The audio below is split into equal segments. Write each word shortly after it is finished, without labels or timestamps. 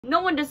No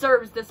one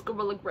deserves this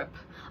gorilla grip,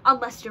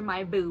 unless you're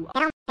my boo.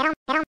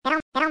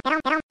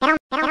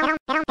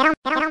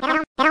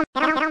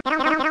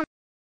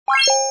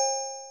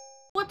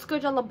 What's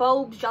good,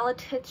 jallaboobs,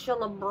 jallatits,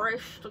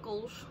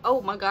 jallabrishticles?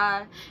 Oh my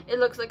god, it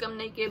looks like I'm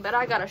naked, but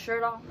I got a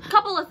shirt on.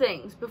 Couple of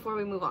things before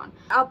we move on.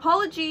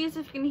 Apologies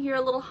if you can hear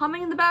a little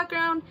humming in the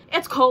background.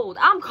 It's cold.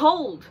 I'm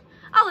cold.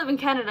 I live in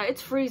Canada.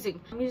 It's freezing.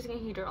 I'm using a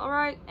heater,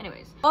 alright?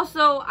 Anyways.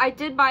 Also, I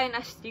did buy an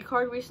SD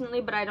card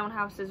recently, but I don't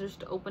have scissors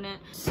to open it.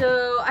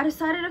 So, I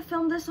decided to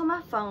film this on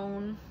my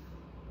phone.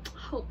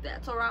 Hope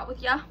that's alright with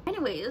ya.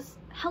 Anyways,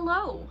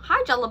 hello.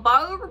 Hi,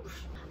 jallaboobs.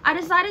 I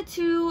decided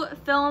to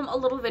film a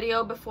little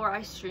video before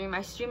I stream.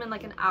 I stream in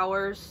like an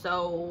hour,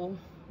 so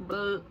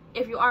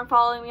if you aren't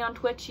following me on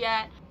Twitch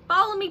yet,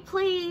 follow me,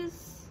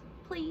 please.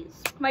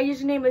 Please. My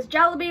username is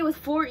Jallabee with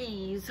 4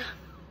 E's.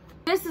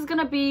 This is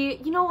gonna be,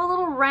 you know, a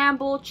little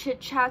ramble,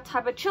 chit-chat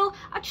type of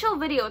a chill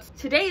video.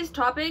 Today's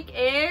topic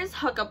is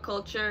hookup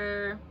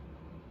culture.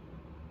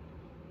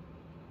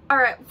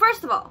 Alright,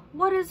 first of all,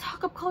 what is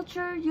hookup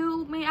culture,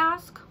 you may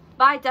ask?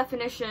 By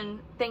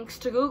definition, thanks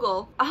to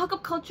Google, a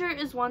hookup culture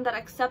is one that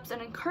accepts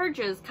and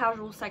encourages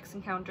casual sex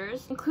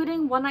encounters,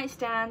 including one-night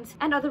stands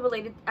and other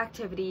related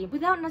activity,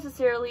 without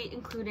necessarily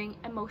including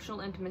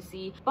emotional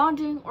intimacy,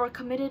 bonding, or a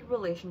committed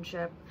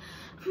relationship.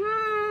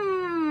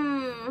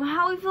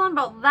 How are we feeling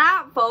about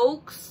that,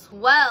 folks?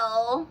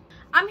 Well,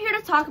 I'm here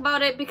to talk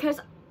about it because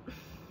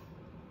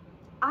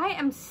I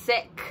am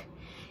sick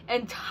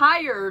and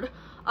tired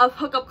of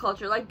hookup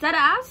culture. Like, dead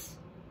ass.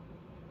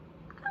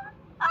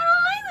 I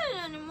don't like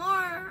it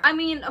anymore. I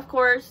mean, of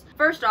course,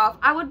 first off,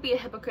 I would be a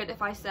hypocrite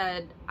if I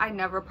said I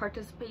never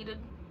participated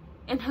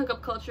in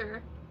hookup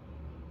culture.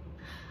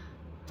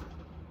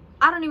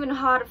 I don't even know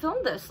how to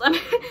film this.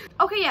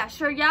 Okay, yeah,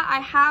 sure, yeah, I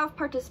have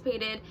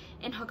participated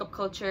in hookup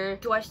culture.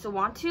 Do I still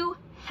want to?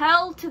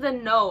 Hell to the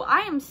no. I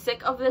am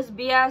sick of this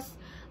BS.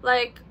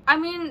 Like, I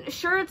mean,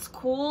 sure, it's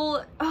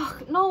cool.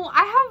 Ugh, no,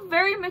 I have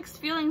very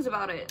mixed feelings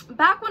about it.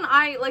 Back when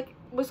I, like,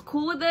 was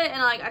cool with it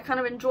and, like, I kind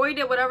of enjoyed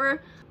it,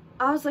 whatever,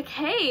 I was like,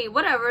 hey,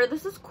 whatever,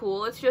 this is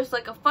cool. It's just,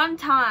 like, a fun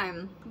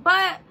time.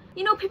 But,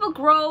 you know, people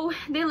grow,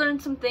 they learn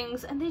some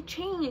things, and they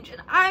change.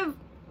 And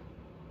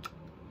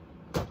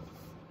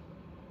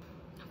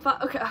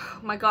okay, oh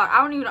my god,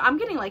 I'm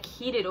getting, like,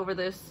 heated over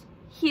this.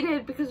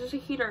 Heated because there's a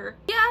heater.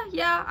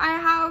 Yeah,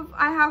 I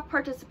have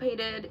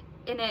participated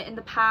in it in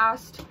the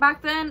past.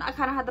 Back then, I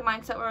kind of had the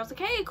mindset where I was like,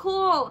 hey,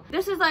 cool.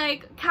 This is,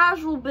 like,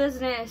 casual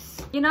business,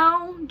 you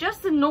know?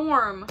 Just the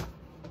norm.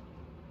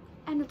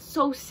 And it's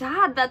so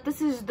sad that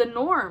this is the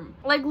norm.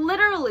 Like,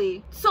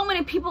 literally, so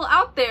many people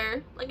out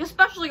there, like,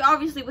 especially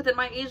obviously within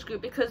my age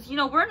group, because, you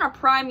know, we're in our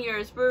prime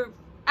years, we're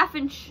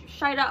effing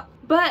shite up.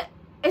 But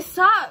it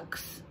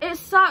sucks. It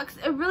sucks.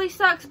 It really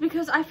sucks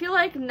because I feel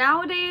like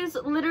nowadays,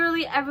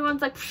 literally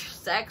everyone's like,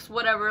 sex,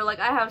 whatever. Like,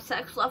 I have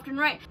sex left and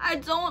right. I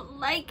don't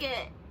like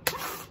it.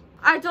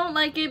 I don't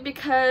like it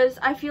because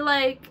I feel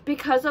like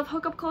because of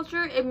hookup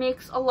culture, it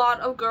makes a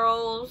lot of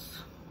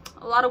girls,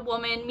 a lot of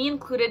women, me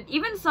included,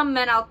 even some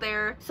men out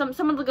there, some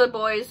of the good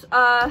boys,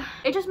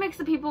 it just makes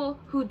the people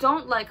who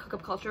don't like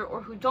hookup culture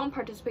or who don't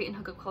participate in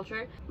hookup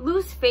culture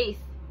lose faith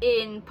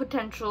in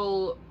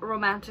potential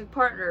romantic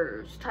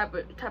partners type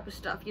of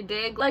stuff, you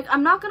dig? Like,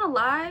 I'm not gonna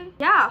lie,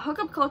 yeah,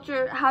 hookup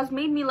culture has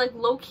made me, like,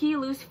 low-key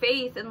lose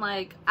faith in,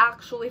 like,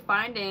 actually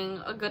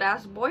finding a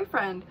good-ass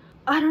boyfriend.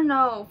 I don't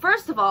know.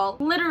 First of all,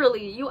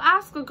 literally, you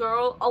ask a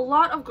girl, a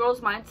lot of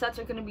girls' mindsets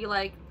are gonna be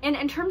like, in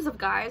terms of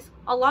guys,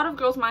 a lot of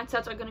girls'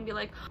 mindsets are gonna be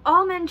like,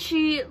 all men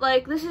cheat,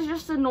 like, this is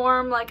just the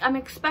norm, like, I'm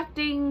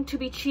expecting to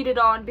be cheated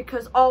on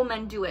because all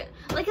men do it.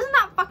 Like, isn't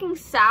that fucking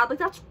sad? Like,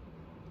 that's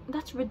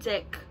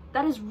ridic.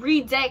 That is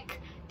ridic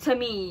to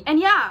me. And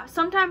yeah,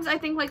 sometimes I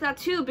think like that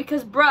too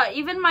because, bruh,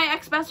 even my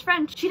ex-best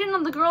friend cheated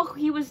on the girl who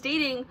he was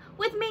dating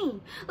with me.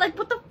 Like,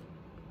 what the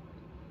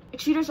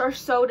cheaters are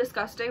so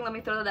disgusting. Let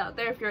me throw that out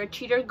there. If you're a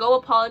cheater, go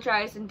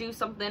apologize and do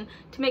something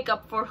to make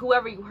up for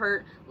whoever you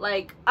hurt.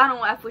 Like, I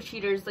don't F with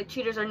cheaters. Like,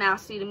 cheaters are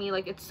nasty to me.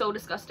 Like, it's so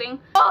disgusting.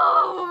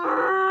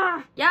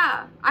 Oh!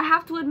 Yeah, I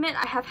have to admit,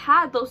 I have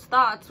had those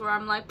thoughts where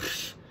I'm like,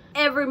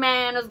 every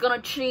man is gonna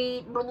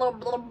cheat, blah,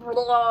 blah,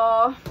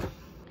 blah.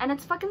 And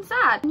it's fucking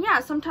sad. And yeah,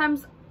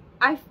 sometimes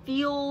I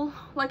feel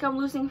like I'm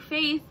losing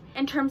faith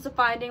in terms of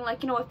finding,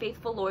 like, you know, a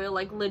faithful, loyal,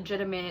 like,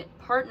 legitimate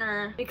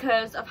partner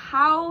because of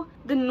how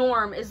the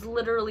norm is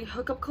literally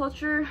hookup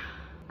culture.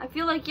 I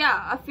feel like,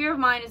 yeah, a fear of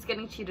mine is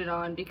getting cheated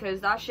on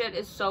because that shit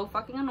is so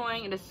fucking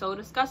annoying. It is so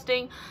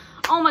disgusting.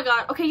 Oh my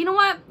god. Okay, you know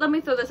what? Let me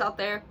throw this out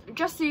there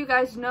just so you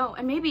guys know,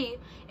 and maybe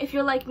if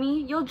you're like me,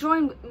 you'll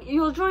join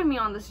me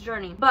on this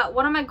journey. But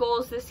one of my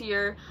goals this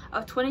year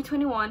of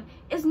 2021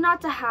 is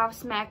not to have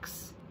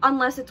smacks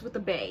unless it's with a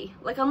bae.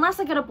 Like, unless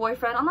I get a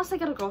boyfriend, unless I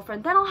get a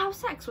girlfriend, then I'll have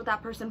sex with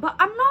that person. But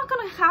I'm not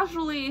gonna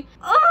casually,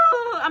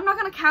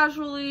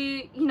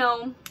 you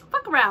know,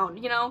 fuck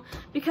around, you know?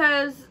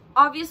 Because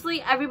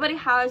obviously everybody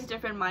has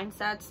different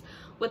mindsets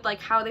with like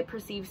how they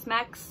perceive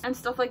sex and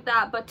stuff like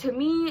that. But to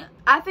me,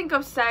 I think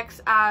of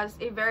sex as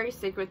a very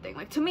sacred thing.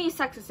 Like, to me,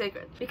 sex is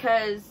sacred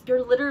because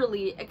you're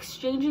literally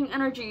exchanging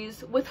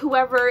energies with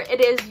whoever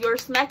it is you're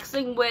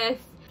smexing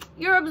with.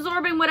 You're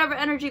absorbing whatever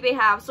energy they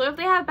have. So if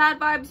they have bad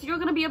vibes, you're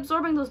gonna be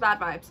absorbing those bad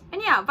vibes.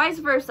 And yeah, vice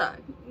versa.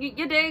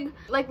 You dig?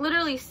 Like,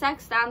 literally,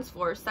 sex stands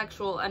for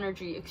sexual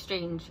energy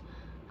exchange,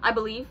 I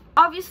believe.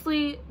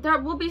 Obviously, there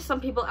will be some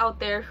people out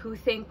there who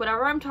think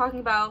whatever I'm talking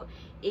about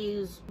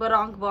is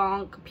bonk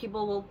bonk.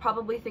 People will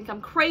probably think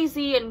I'm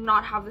crazy and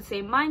not have the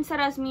same mindset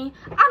as me.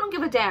 I don't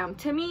give a damn.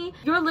 To me,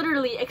 you're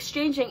literally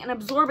exchanging and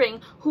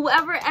absorbing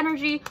whoever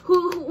energy,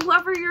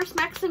 whoever you're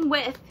smexing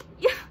with.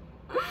 Yeah.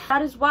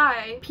 That is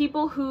why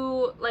people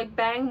who like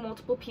bang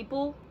multiple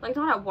people, like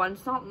not at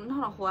once, not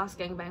a whole ass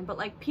gangbang, but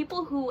like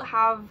people who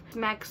have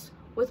sex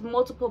with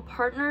multiple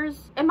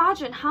partners,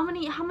 imagine how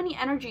many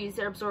energies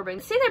they're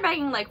absorbing. Say they're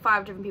banging like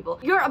 5 different people.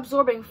 You're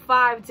absorbing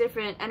 5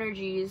 different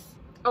energies.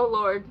 Oh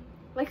Lord.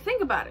 Like,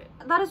 think about it.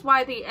 That is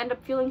why they end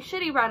up feeling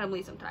shitty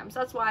randomly sometimes.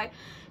 That's why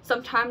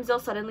sometimes they'll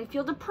suddenly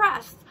feel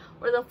depressed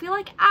or they'll feel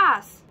like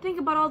ass. Think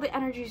about all the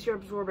energies you're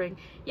absorbing.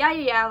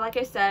 Yeah, like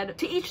I said,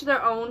 to each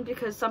their own,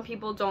 because some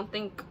people don't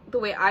think the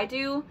way I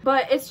do.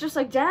 But it's just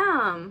like,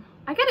 damn.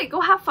 I get it.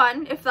 Go have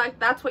fun if like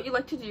that's what you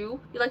like to do.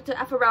 You like to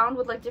F around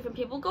with like different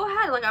people. Go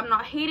ahead. Like, I'm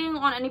not hating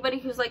on anybody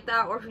who's like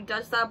that or who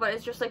does that, but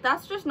it's just like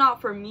that's just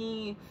not for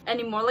me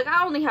anymore. Like,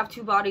 I only have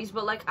 2 bodies,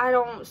 but like I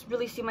don't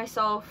really see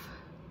myself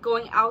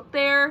going out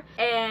there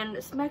and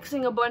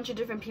smexing a bunch of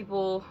different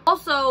people.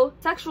 Also,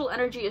 sexual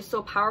energy is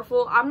so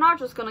powerful. I'm not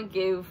just gonna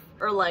give,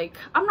 or like,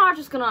 I'm not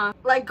just gonna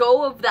let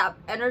go of that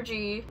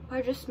energy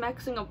by just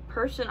smexing a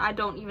person I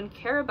don't even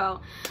care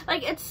about.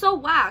 Like, it's so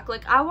whack.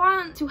 Like, I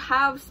want to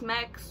have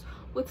smex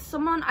with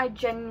someone I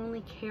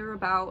genuinely care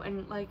about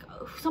and like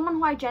someone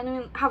who I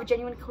have a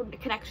genuine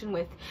connection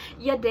with.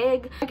 You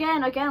dig?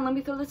 Again, let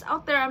me throw this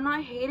out there. I'm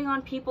not hating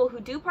on people who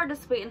do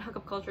participate in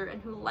hookup culture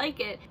and who like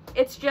it.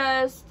 It's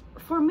just,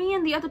 for me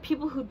and the other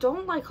people who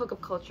don't like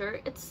hookup culture,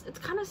 it's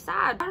kind of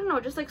sad. I don't know,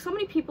 just like so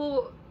many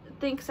people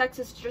think sex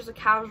is just a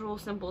casual,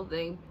 simple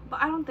thing,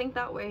 but I don't think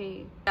that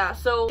way. Yeah,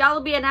 so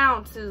Jallabee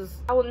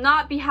announces I will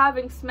not be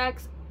having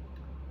smex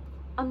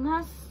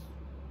unless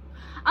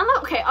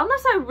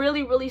I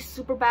really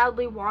super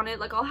badly want it.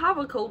 Like, I'll have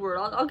a code word.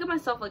 I'll give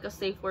myself like a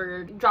safe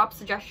word. Drop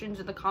suggestions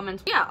in the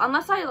comments. Yeah,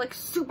 unless I like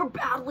super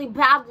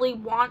badly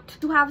want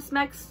to have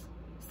smex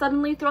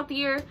suddenly throughout the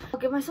year, I'll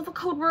give myself a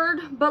code word.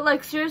 But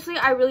like, seriously,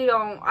 I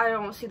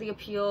don't see the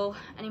appeal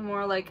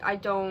anymore. Like, I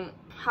don't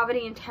have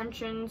any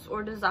intentions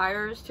or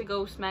desires to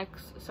go smex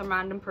some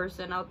random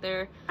person out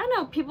there. I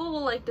know people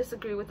will like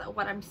disagree with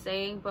what I'm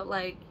saying, but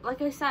like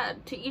I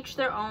said, to each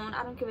their own.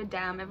 I don't give a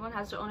damn. Everyone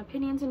has their own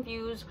opinions and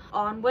views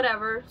on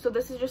whatever. So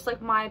this is just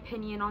like my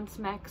opinion on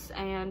smex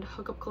and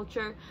hookup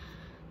culture.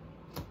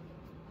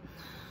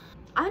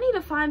 I need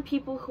to find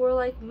people who are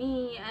like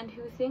me and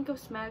who think of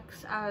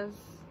smex as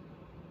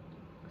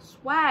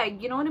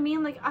swag, you know what I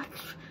mean? Like,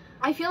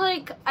 I feel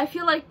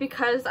like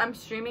because I'm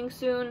streaming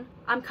soon,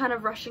 I'm kind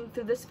of rushing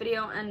through this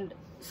video, and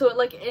so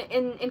like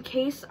in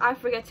case I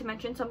forget to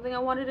mention something I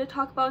wanted to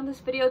talk about in this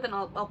video, then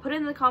I'll put it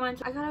in the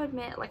comments. I gotta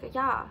admit, like,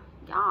 yeah,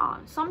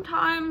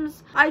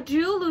 sometimes I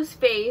do lose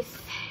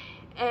faith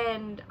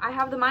and I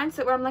have the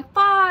mindset where I'm like,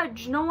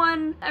 fudge,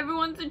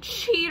 everyone's a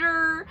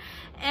cheater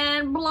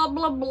and blah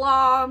blah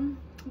blah.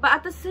 But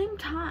at the same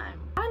time,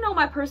 I know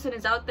my person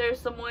is out there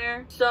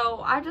somewhere,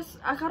 so I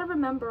gotta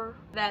remember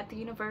that the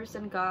universe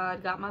and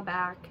God got my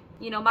back.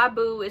 You know, my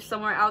boo is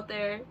somewhere out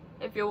there.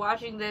 If you're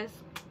watching this,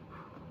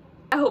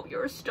 I hope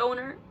you're a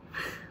stoner.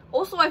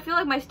 Also, I feel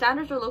like my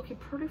standards are low-key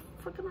pretty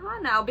freaking high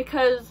now,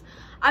 because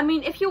I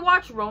mean, if you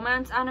watch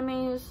romance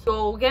animes,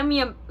 so get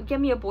me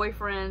a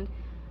boyfriend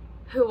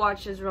who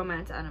watches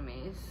romance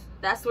animes.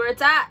 That's where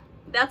it's at.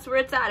 That's where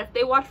it's at. If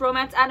they watch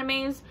romance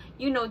animes,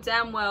 you know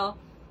damn well.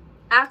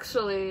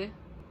 Actually,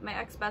 my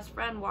ex-best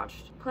friend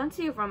watched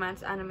plenty of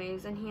romance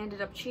animes and he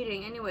ended up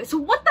cheating anyway, so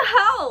what the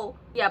hell?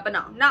 Yeah, but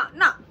no, I'm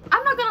not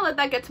gonna let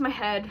that get to my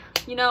head.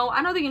 You know,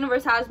 I know the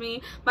universe has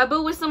me. My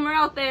boo is somewhere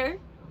out there.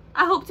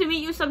 I hope to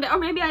meet you someday, or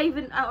maybe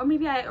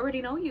I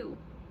already know you.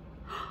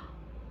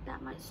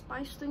 That might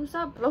spice things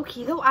up.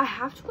 Low-key though, I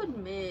have to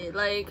admit,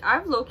 like,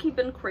 I've low-key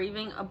been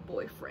craving a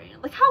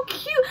boyfriend. Like, how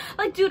cute!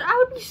 Like, dude, I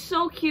would be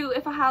so cute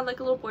if I had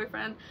like a little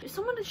boyfriend.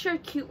 Someone to share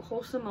cute,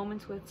 wholesome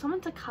moments with.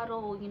 Someone to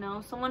cuddle, you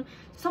know, someone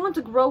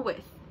to grow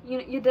with.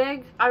 You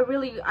dig?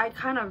 I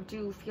kind of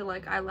do feel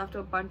like I left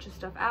a bunch of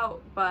stuff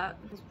out, but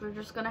we're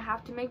just gonna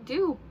have to make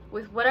do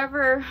with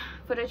whatever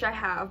footage I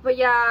have. But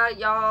yeah,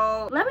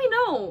 y'all, let me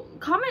know.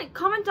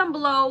 Comment down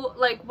below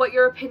like what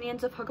your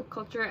opinions of hookup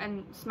culture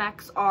and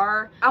smex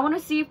are. I want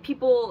to see if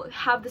people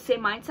have the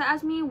same mindset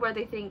as me, where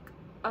they think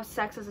of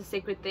sex as a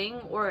sacred thing,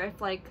 or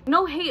if like,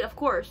 no hate, of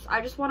course.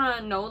 I just want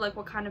to know like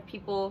what kind of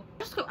people.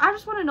 I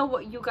just want to know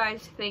what you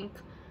guys think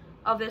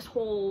of this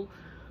whole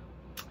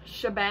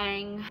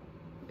shebang.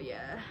 But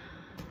yeah,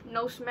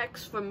 no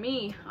smex for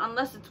me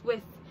unless it's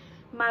with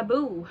my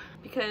boo,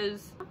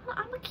 because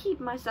I'm gonna keep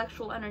my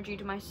sexual energy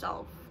to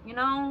myself, you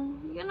know,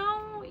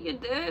 you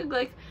dig?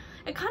 Like,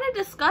 it kind of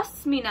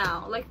disgusts me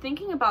now, like,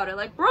 thinking about it.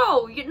 Like,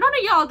 bro, none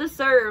of y'all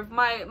deserve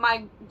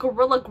my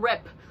gorilla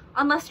grip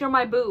unless you're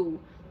my boo.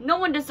 No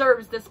one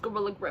deserves this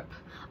gorilla grip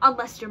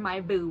unless you're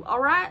my boo. All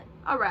right.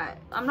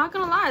 I'm not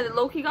gonna lie, the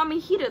low-key got me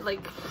heated.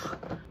 Like,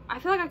 I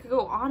feel like I could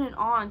go on and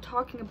on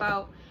talking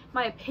about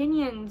my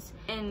opinions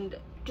and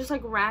just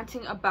like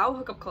ranting about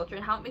hookup culture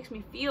and how it makes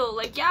me feel.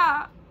 Like,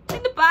 yeah,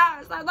 in the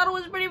past I thought it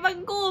was pretty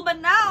fucking cool, but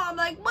now I'm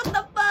like, what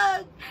the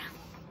fuck?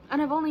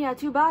 And I've only had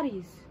 2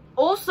 bodies.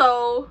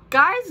 Also,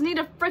 guys need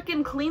to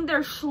freaking clean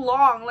their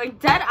schlong. Like,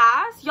 dead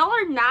ass, y'all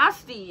are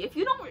nasty. If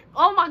you don't,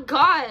 oh my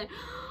god,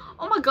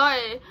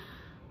 I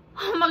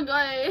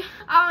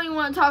don't even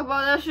want to talk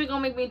about that shit.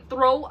 Gonna make me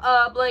throw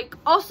up. Like,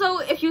 also,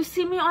 if you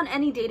see me on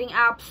any dating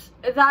apps,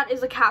 that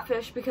is a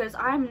catfish, because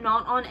I'm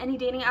not on any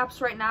dating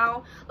apps right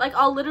now. Like,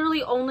 I'll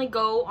literally only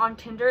go on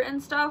Tinder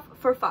and stuff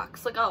for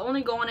fucks. Like, I'll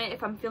only go on it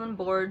if I'm feeling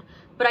bored,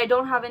 but I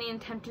don't have any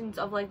intentions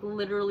of like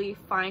literally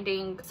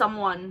finding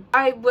someone.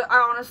 I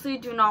honestly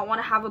do not want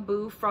to have a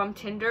boo from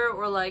Tinder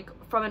or like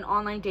from an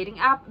online dating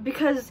app,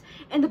 because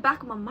in the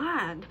back of my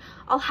mind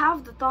I'll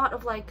have the thought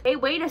of like, hey,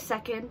 wait a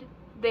second,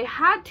 they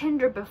had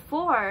Tinder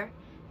before,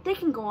 they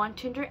can go on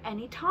Tinder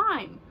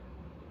anytime.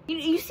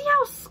 You see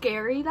how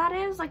scary that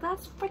is? Like,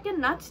 that's freaking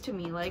nuts to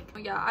me. Like,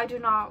 yeah, I do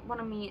not want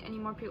to meet any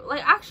more people.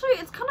 Like, actually,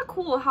 it's kind of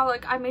cool how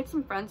like I made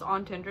some friends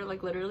on Tinder,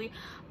 like literally,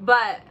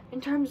 but in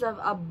terms of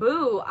a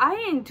boo, I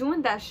ain't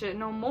doing that shit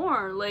no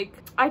more. Like,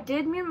 I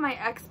did meet my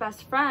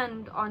ex-best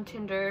friend on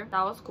Tinder,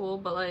 that was cool,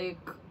 but like,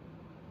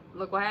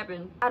 look what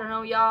happened. I don't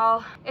know,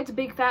 y'all. It's a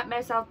big fat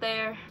mess out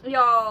there.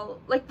 Y'all,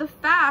 like, the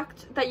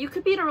fact that you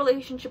could be in a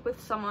relationship with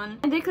someone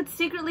and they could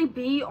secretly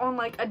be on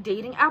like a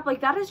dating app,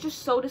 like, that is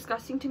just so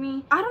disgusting to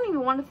me. I don't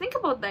even want to think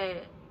about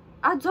that.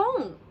 I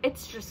don't.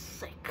 It's just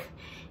sick.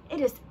 It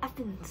is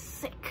effing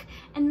sick,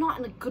 and not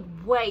in a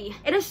good way.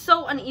 It is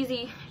so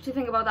uneasy to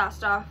think about that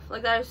stuff.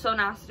 Like, that is so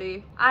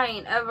nasty. I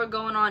ain't ever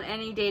going on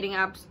any dating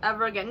apps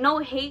ever again. No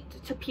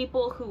hate to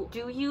people who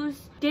do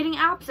use dating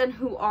apps and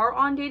who are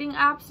on dating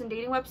apps and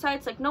dating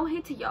websites. Like, no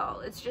hate to y'all.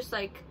 It's just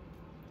like,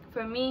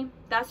 for me,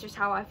 that's just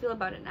how I feel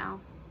about it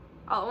now.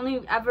 I'll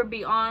only ever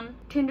be on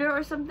Tinder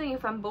or something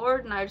if I'm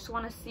bored and I just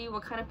want to see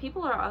what kind of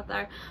people are out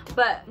there.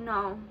 But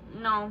no,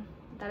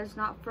 that is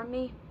not for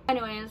me.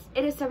 Anyways,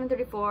 it is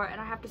 7:34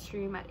 and I have to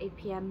stream at 8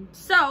 p.m.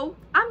 So,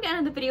 I'm gonna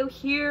end the video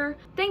here.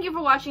 Thank you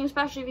for watching,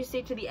 especially if you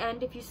stayed to the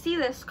end. If you see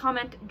this,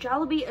 comment,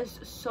 Jallabee is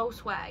so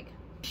swag.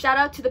 Shout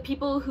out to the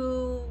people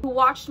who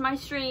watched my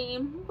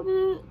stream.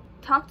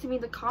 Talk to me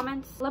in the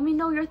comments. Let me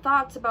know your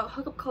thoughts about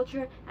hookup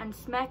culture and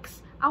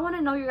secks. I want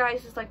to know your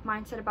guys' like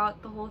mindset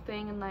about the whole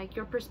thing and like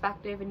your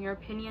perspective and your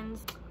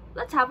opinions.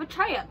 Let's have a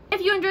try-up.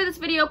 If you enjoyed this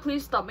video,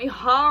 please thumb me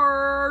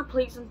hard,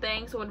 please and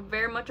thanks. I would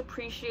very much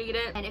appreciate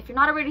it. And if you're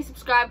not already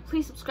subscribed,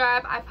 please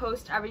subscribe. I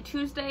post every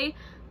Tuesday.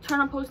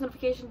 Turn on post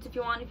notifications if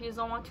you want. If you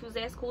don't want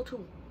Tuesday, it's cool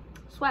too.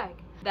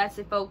 Swag. That's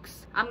it,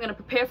 folks. I'm gonna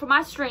prepare for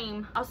my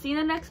stream. I'll see you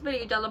in the next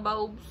video,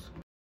 Jallaboobs.